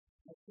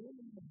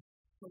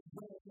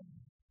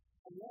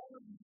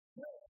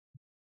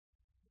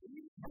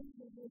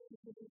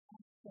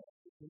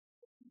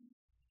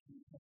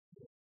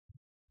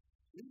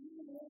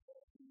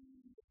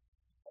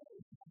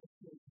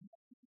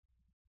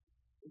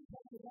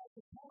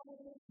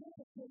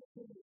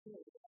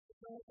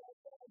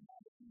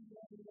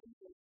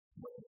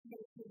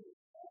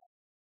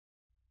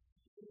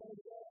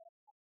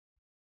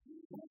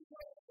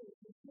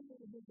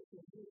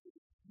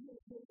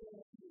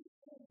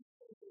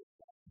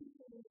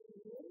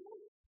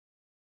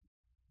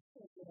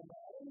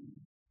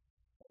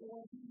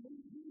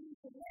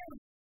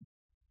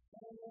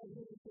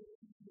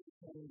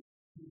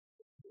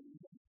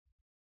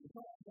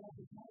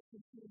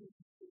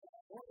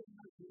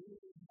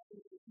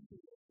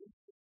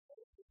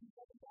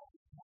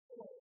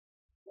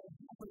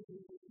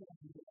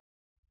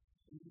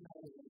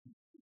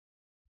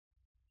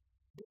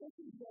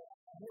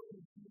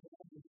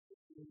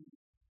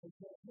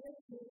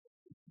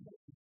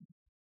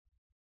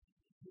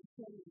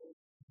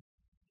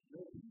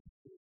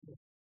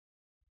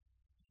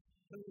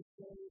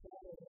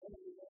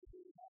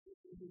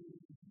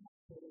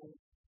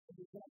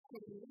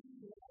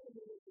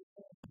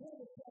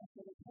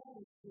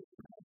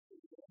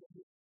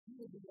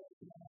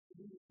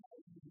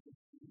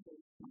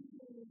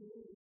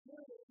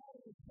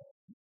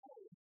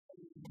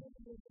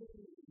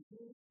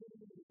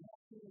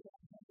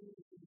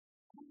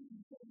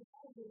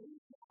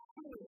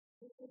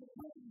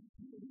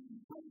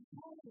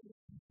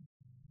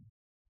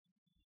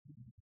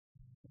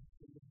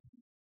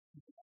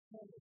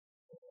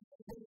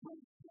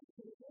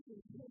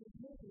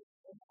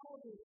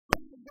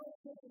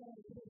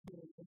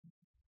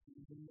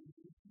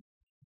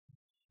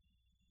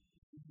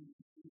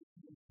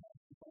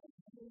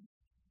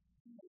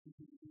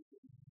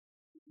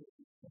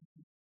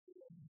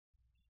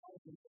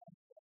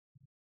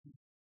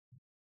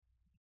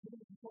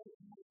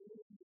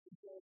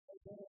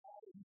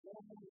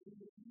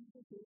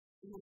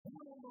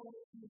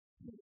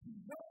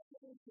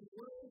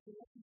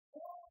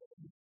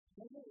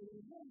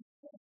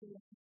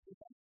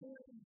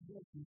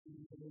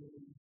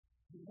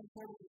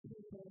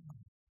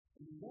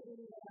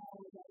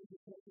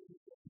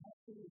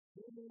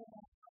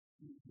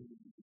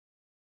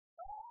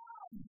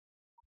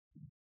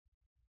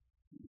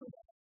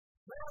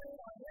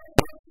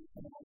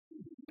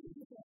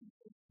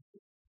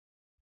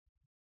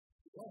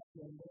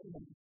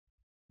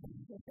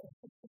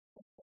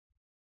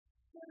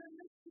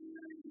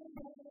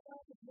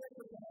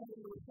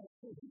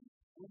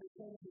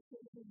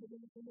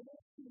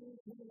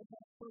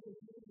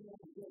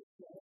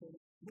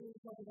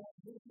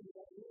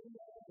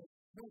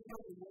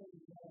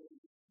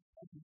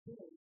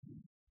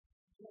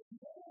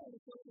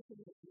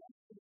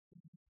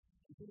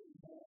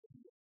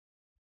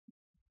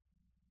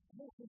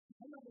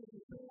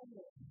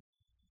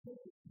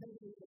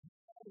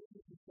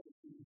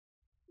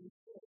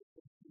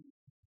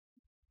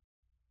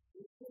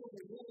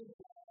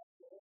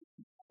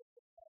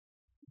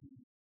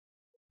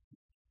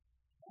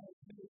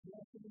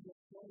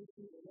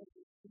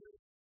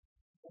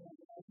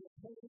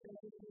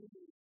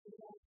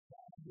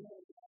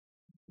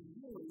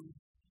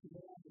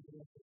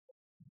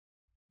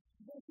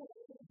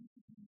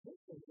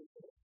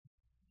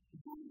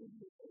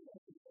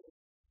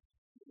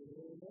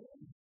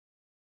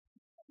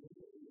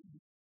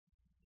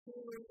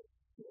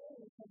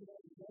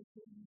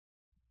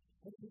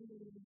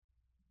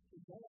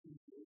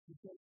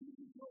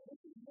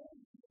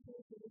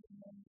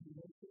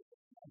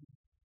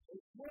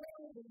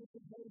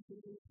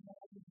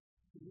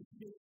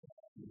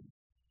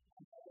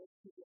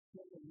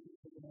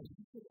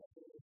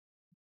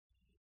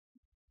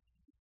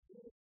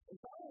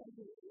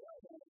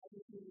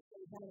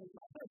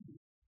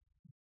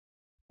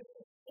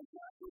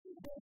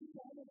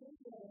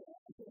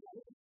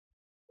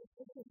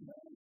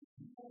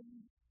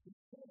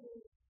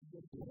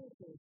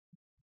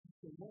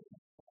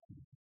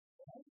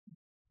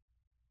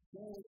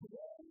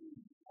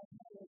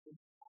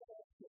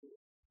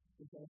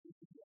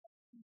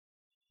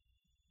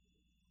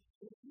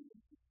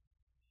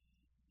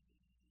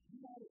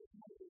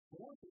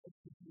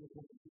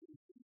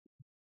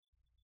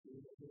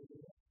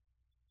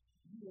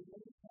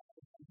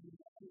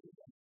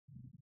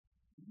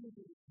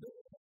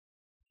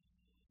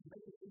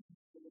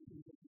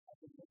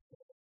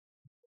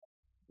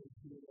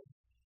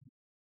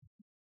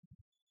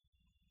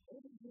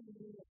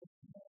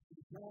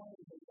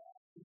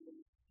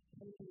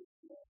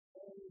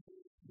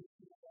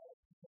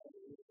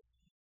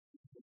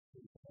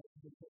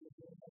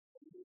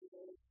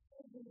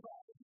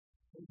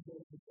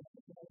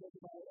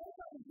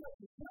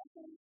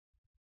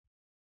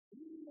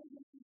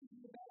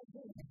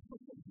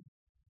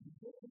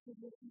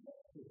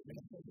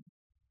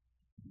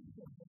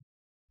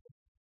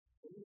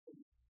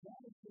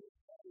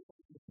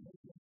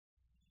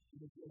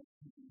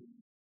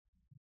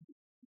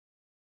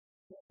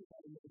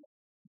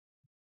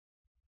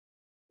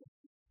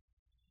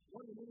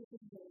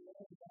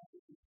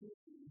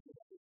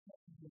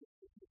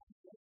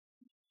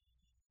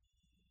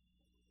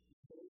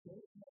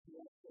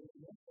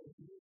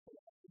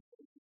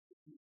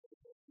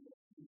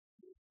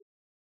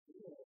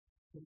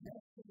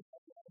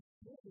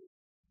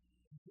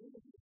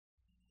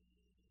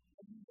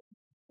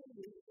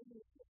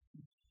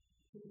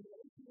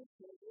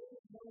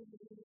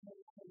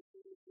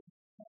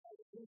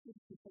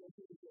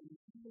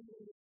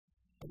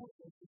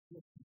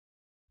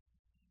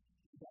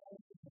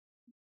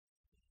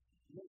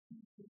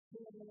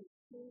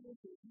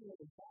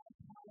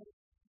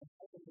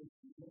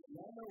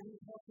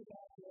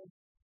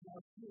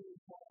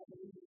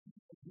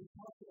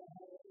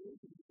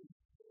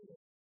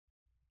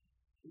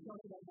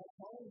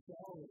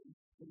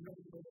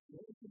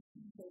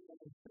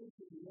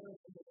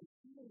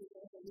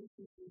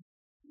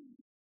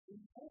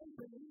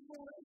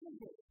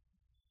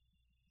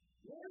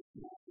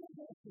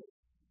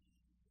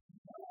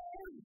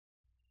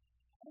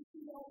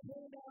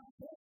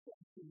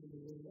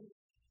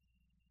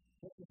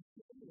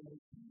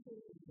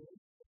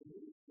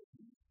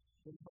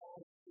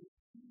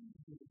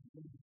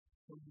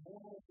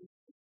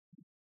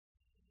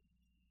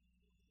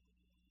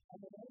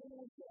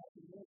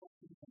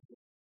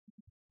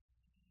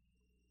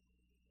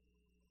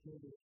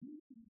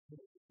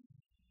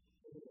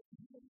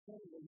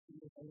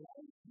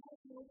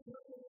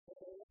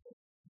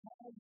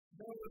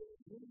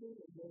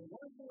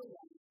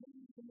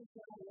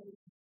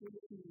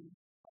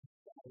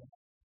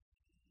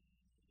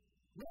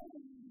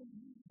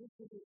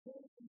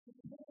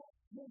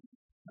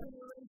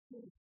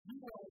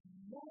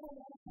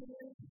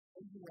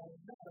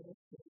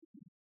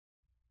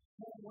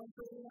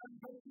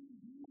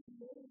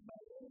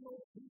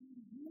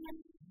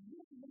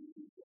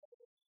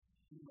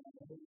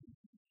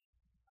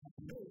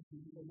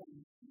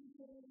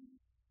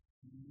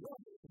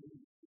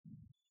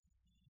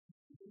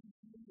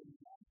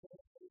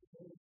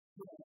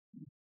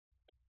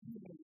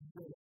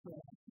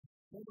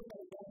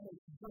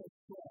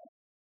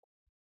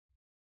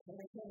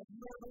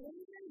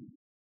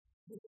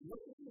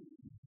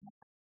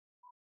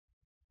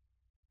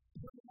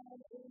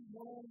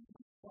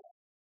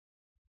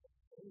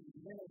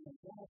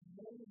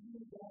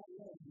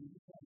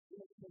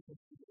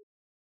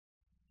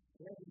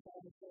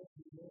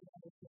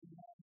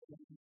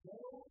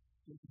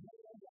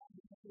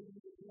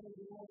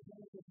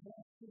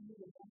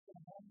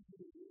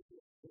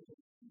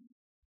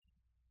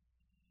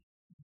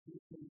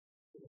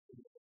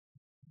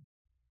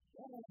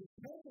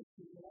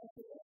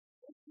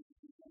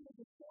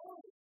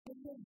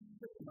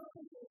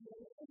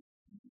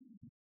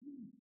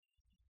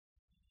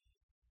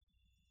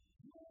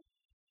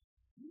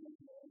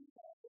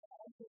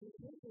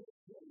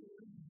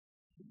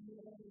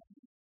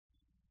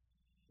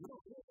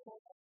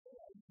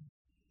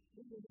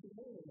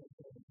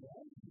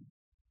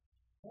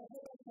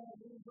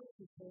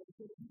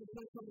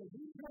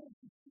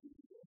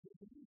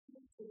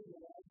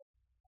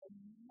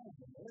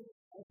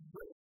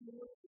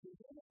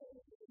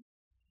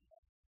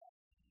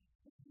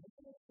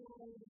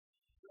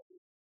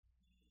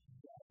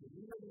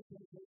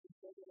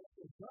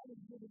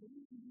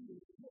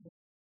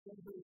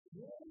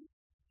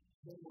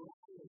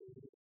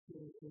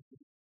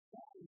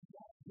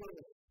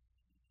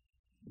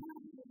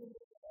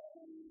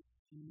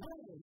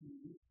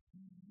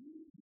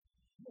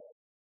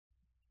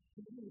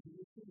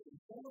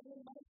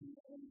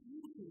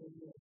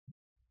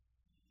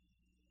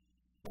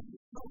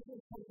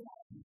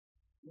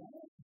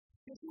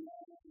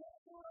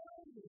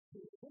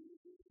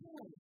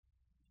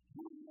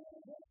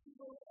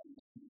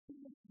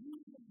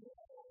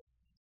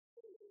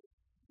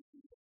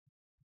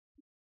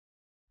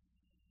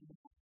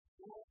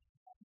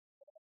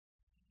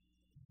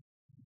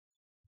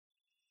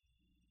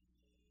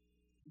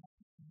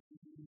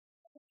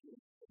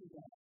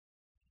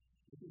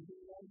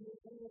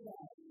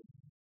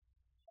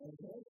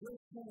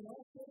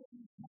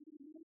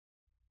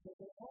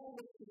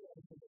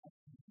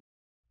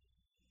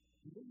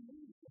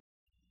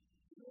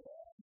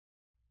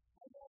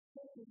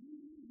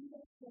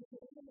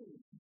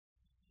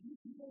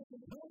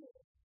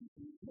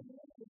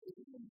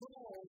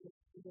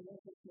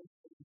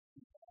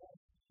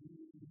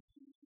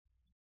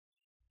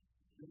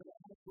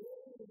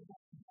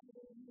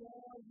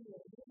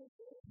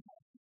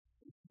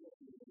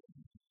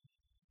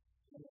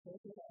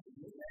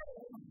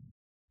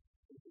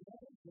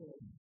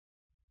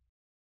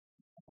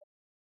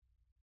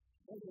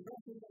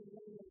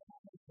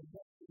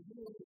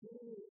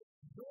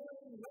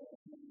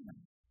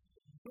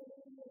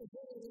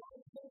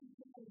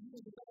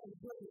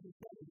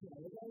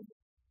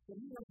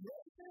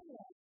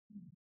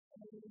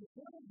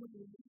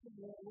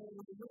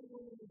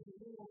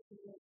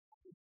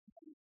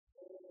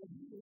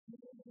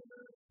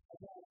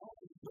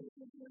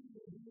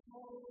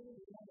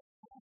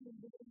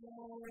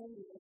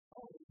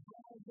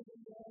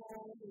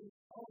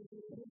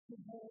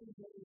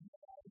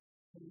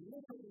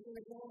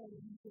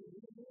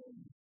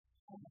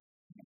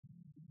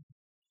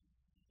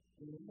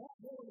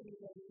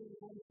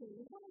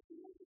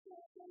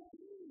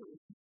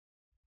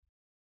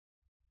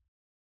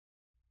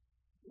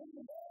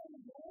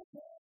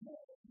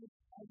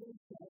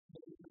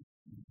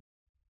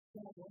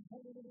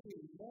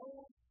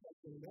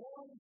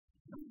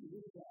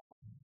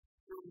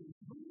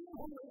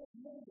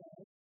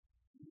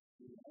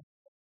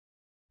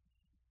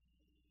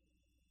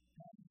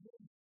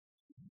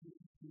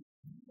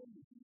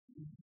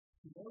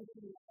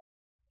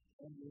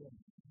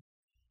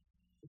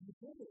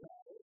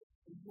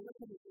look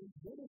at it in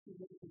Genesis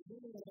at the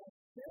beginning of that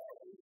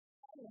story,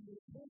 I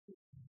understand it.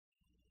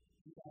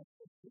 God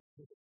said, this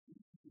is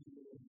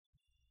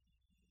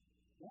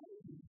right?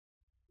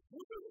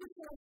 This is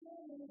the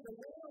understanding of the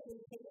world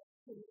and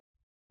connection.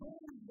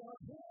 Praise God,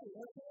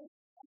 okay?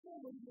 I know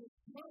when you're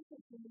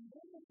perfect in the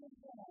image of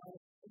God,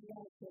 and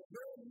God said,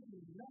 there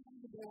is nothing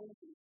to go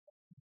into.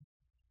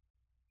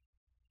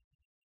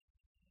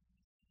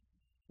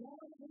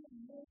 God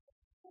didn't make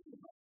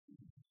anybody.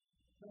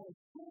 Now, if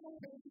someone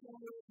comes to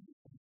our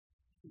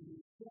and you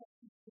step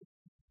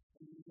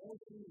and you go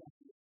through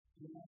life,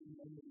 you're not going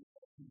to know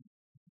what to do.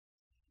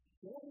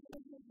 The only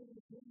thing that's going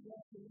to bring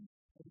that in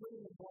a bit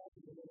of a ball to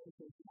the world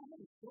is I'm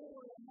going to go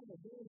around a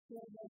very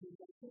slow level,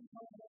 but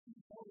sometimes I can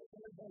call it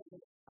very hard,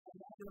 but I'm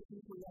not going to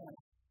keep around.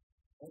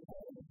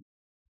 Okay?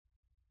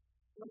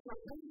 So for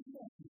any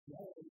message,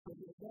 right? So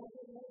there's no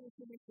way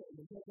to make it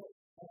because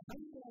a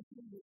honey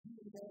message is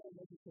being there and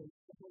make it so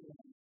simple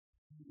and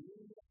you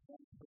really get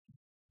that.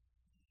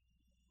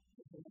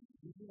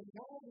 If you're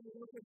involved in the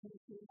work of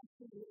ministry, that's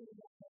the way to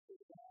get that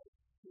God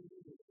to do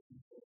it.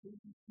 So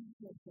you keep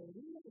that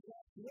belief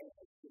that great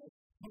success,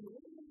 and the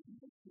way to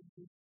make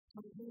it to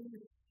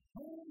bring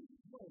home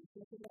work,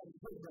 that's about a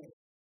good way.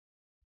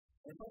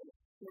 Okay?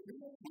 So we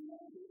don't do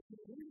that.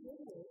 We do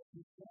work,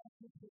 we start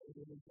to do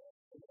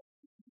it.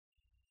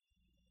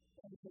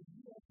 Because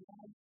you have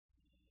God's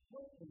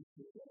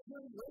workmanship. That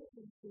word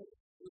workmanship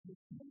is the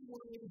same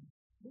word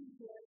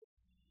Hebrew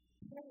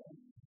plan.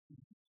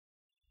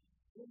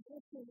 In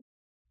essence,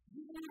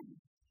 you need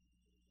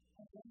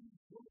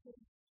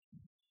working.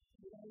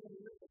 You know what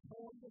it is, a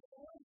poem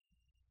before?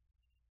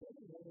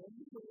 Anyway, when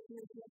you put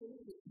it together,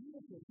 it's a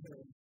beautiful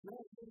poem.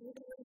 Right? You know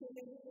what I'm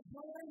saying in the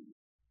poem?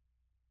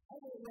 I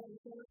don't know what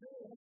it's going to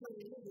do. That's what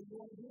it is. You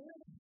want to do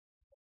it?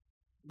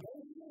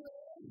 Raise your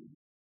hand.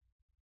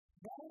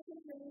 Bow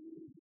your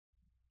knees.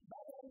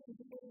 Bow down to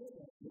the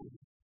Lord.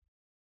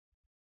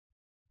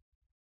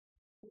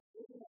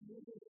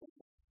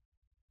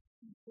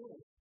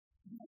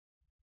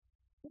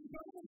 The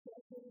Bible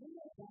says that we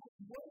are God's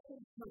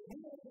working for we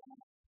are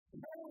God's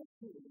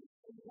poetry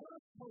and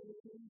God's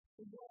poetry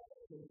and God's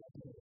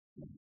poetry.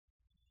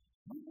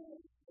 We are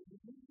the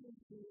mission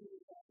to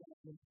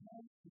the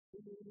time to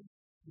do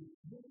the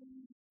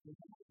living, the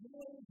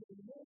world, the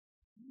work,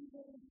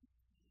 even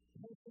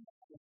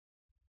personality.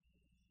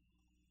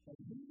 But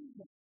we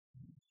are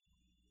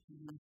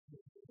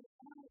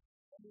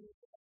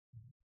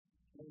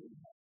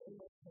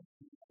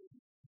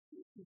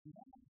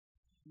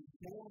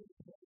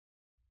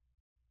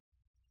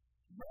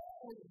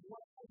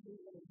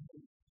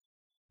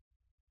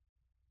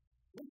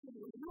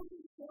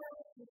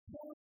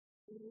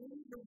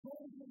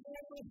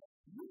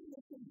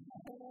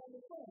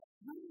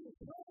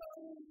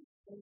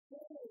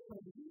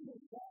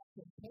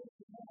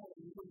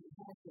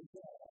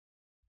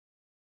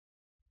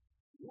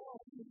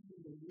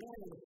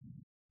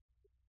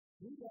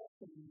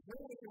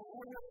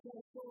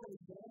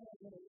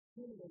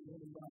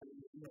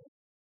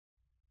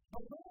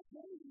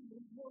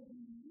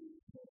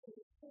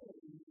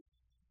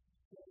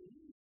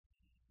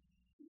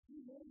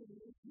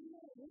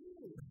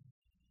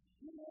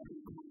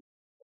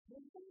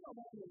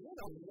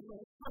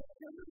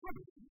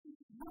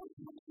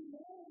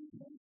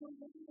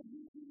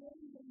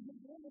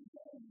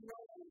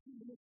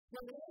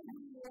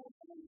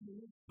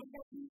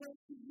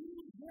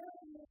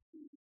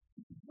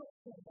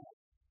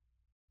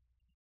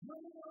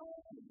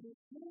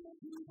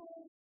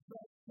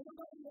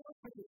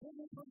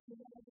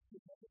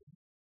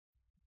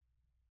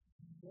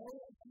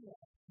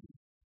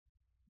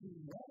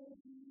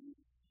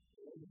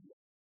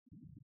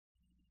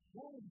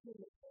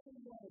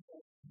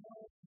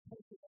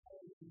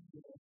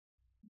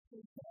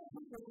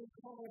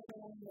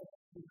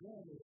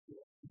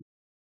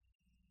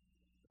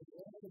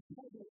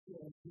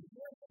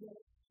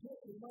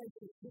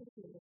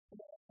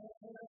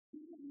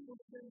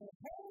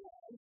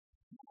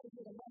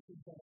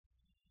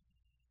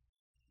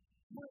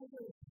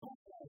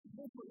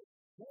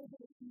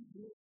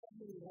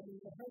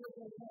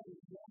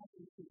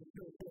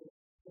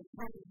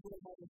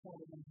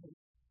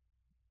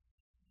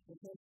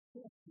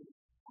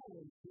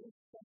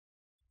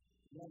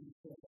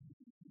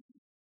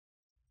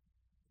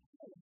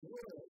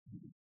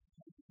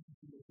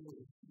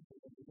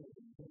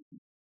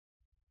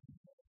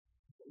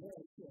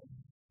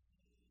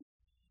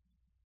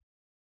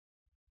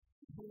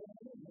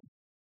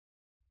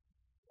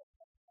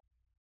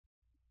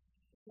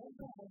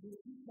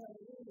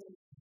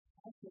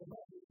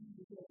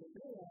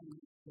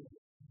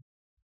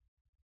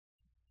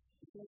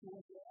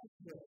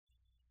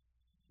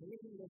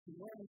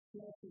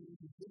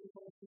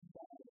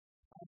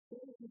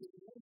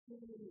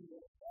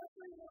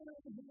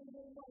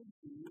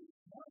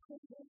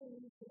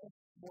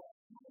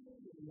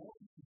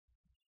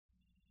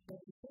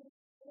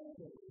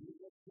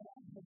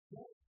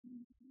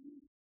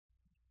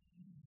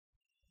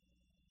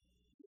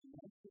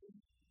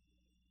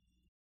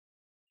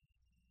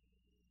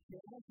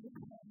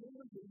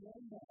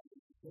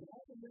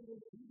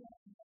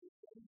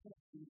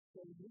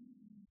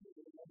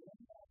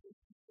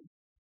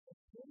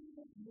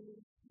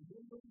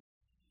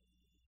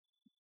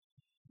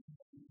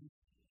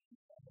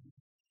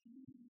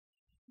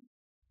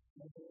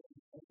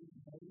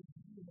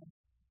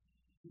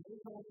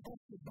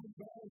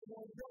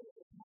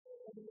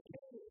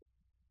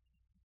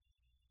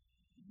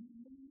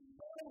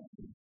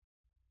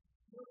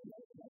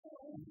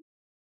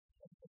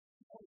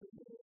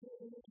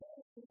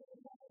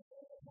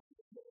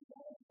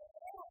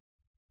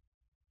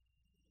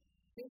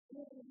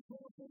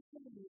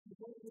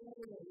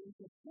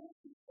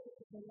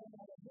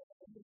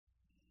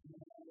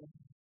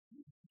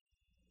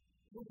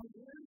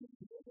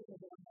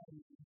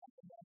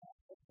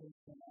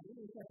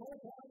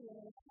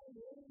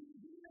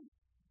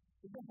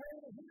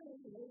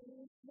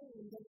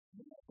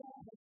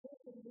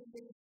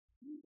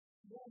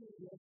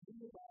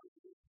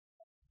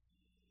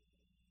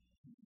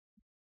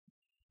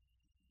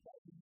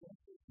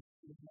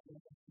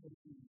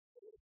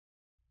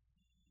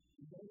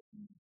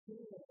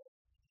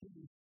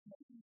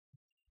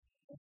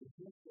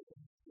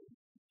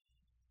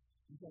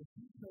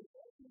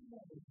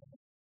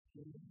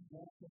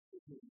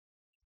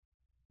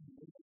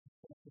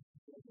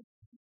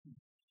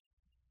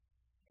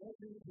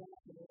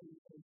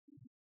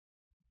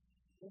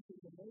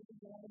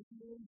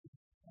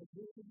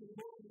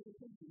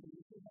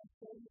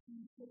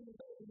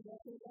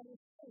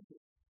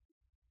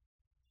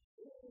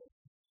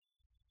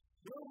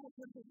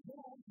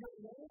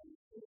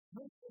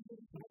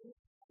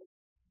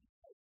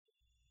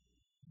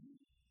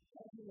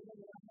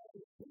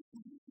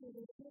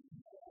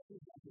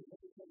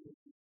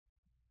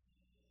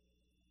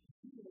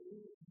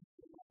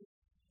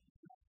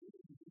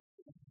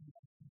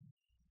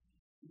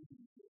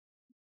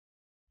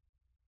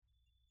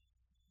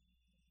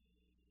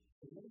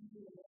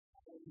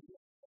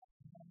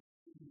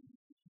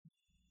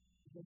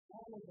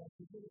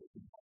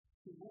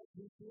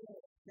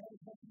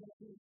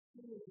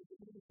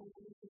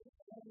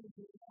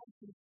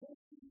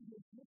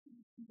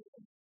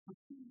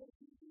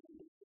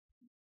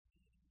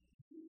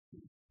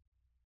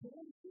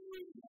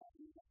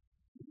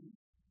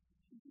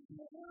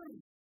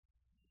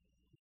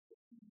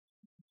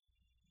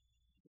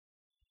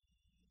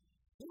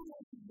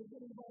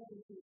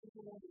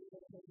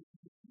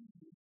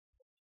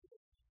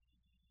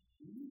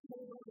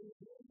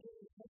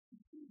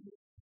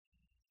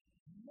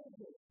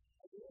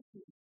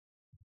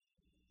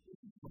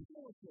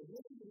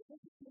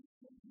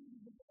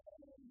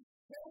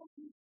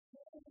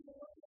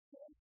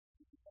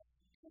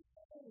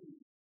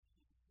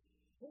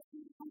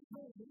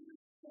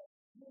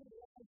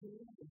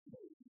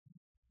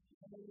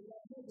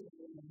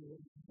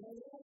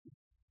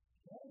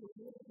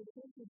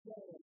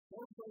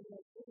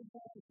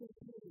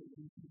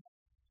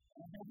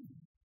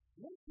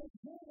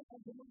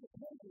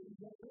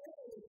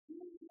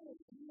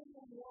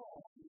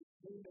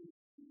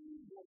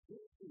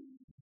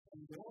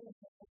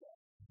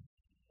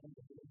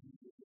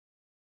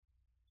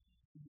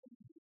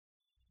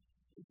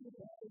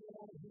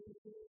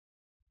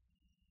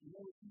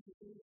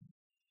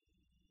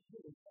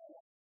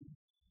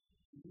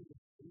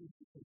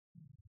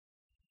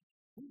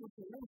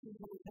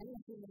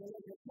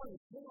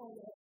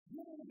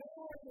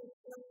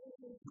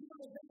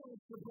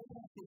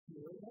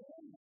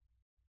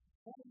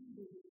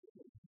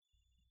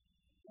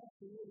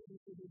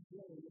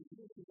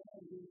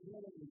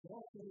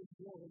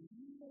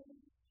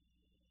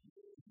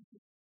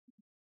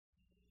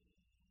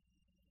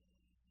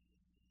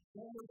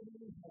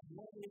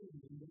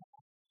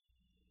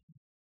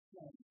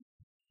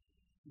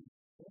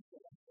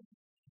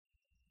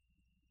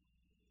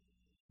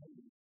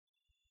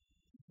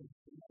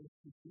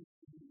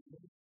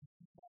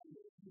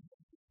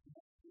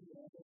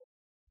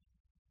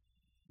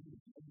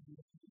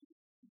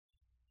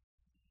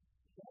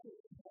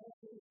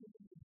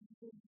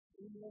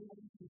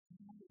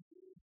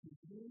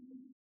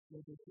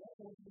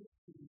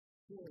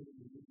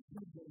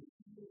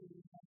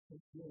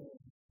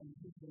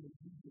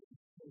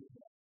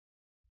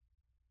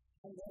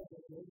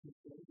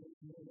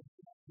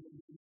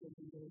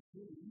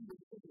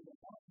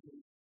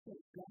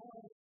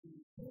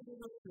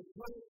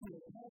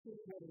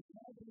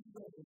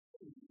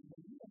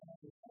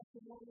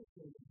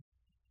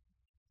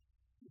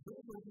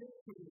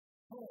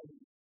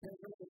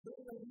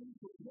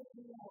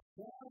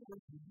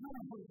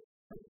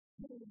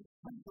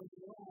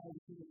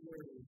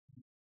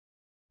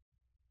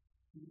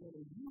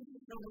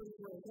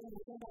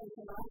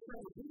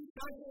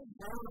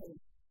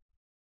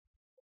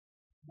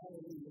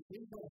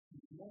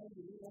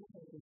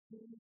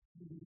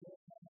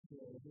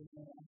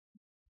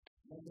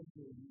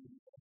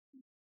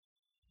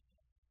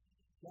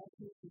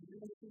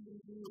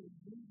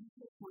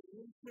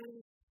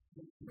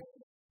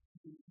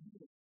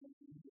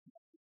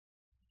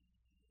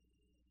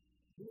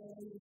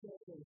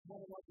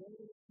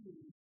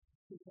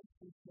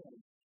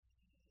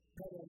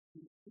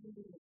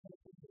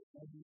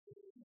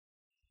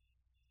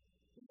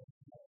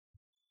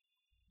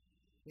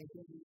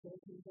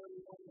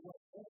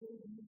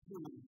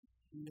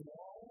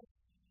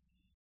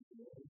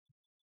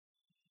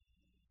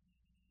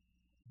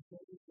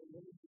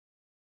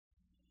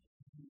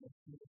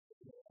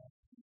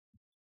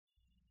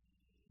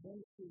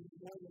ministry is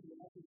more than the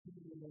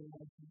opportunity in their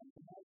life.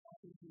 God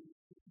offers you the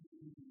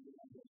opportunity in their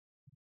life.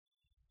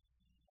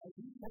 As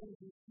you come to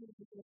this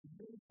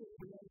ministry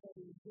to one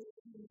another, and this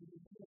ministry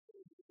to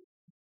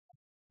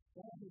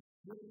God has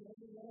given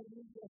every one of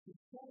you that the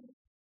Son,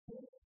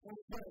 Spirit, and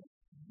God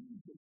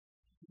uses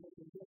to make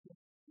a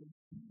difference in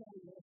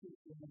somebody else's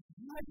life.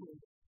 Never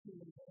to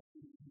invest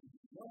in you.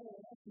 Lord, I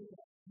ask you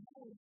to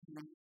challenge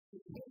you to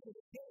take the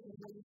care of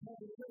what you call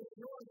the Lord.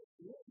 Lord,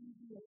 let me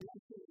be a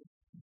blessing.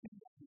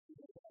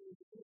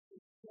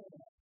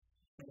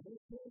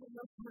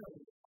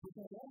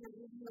 Because I will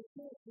give you a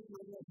chance to do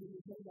what you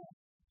say that.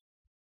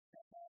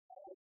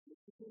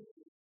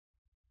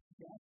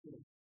 That's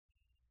it.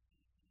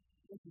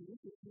 If you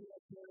look at me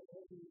up there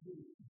every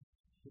week,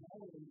 and I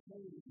will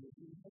tell you that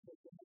you have a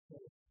chance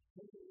to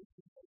take it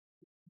into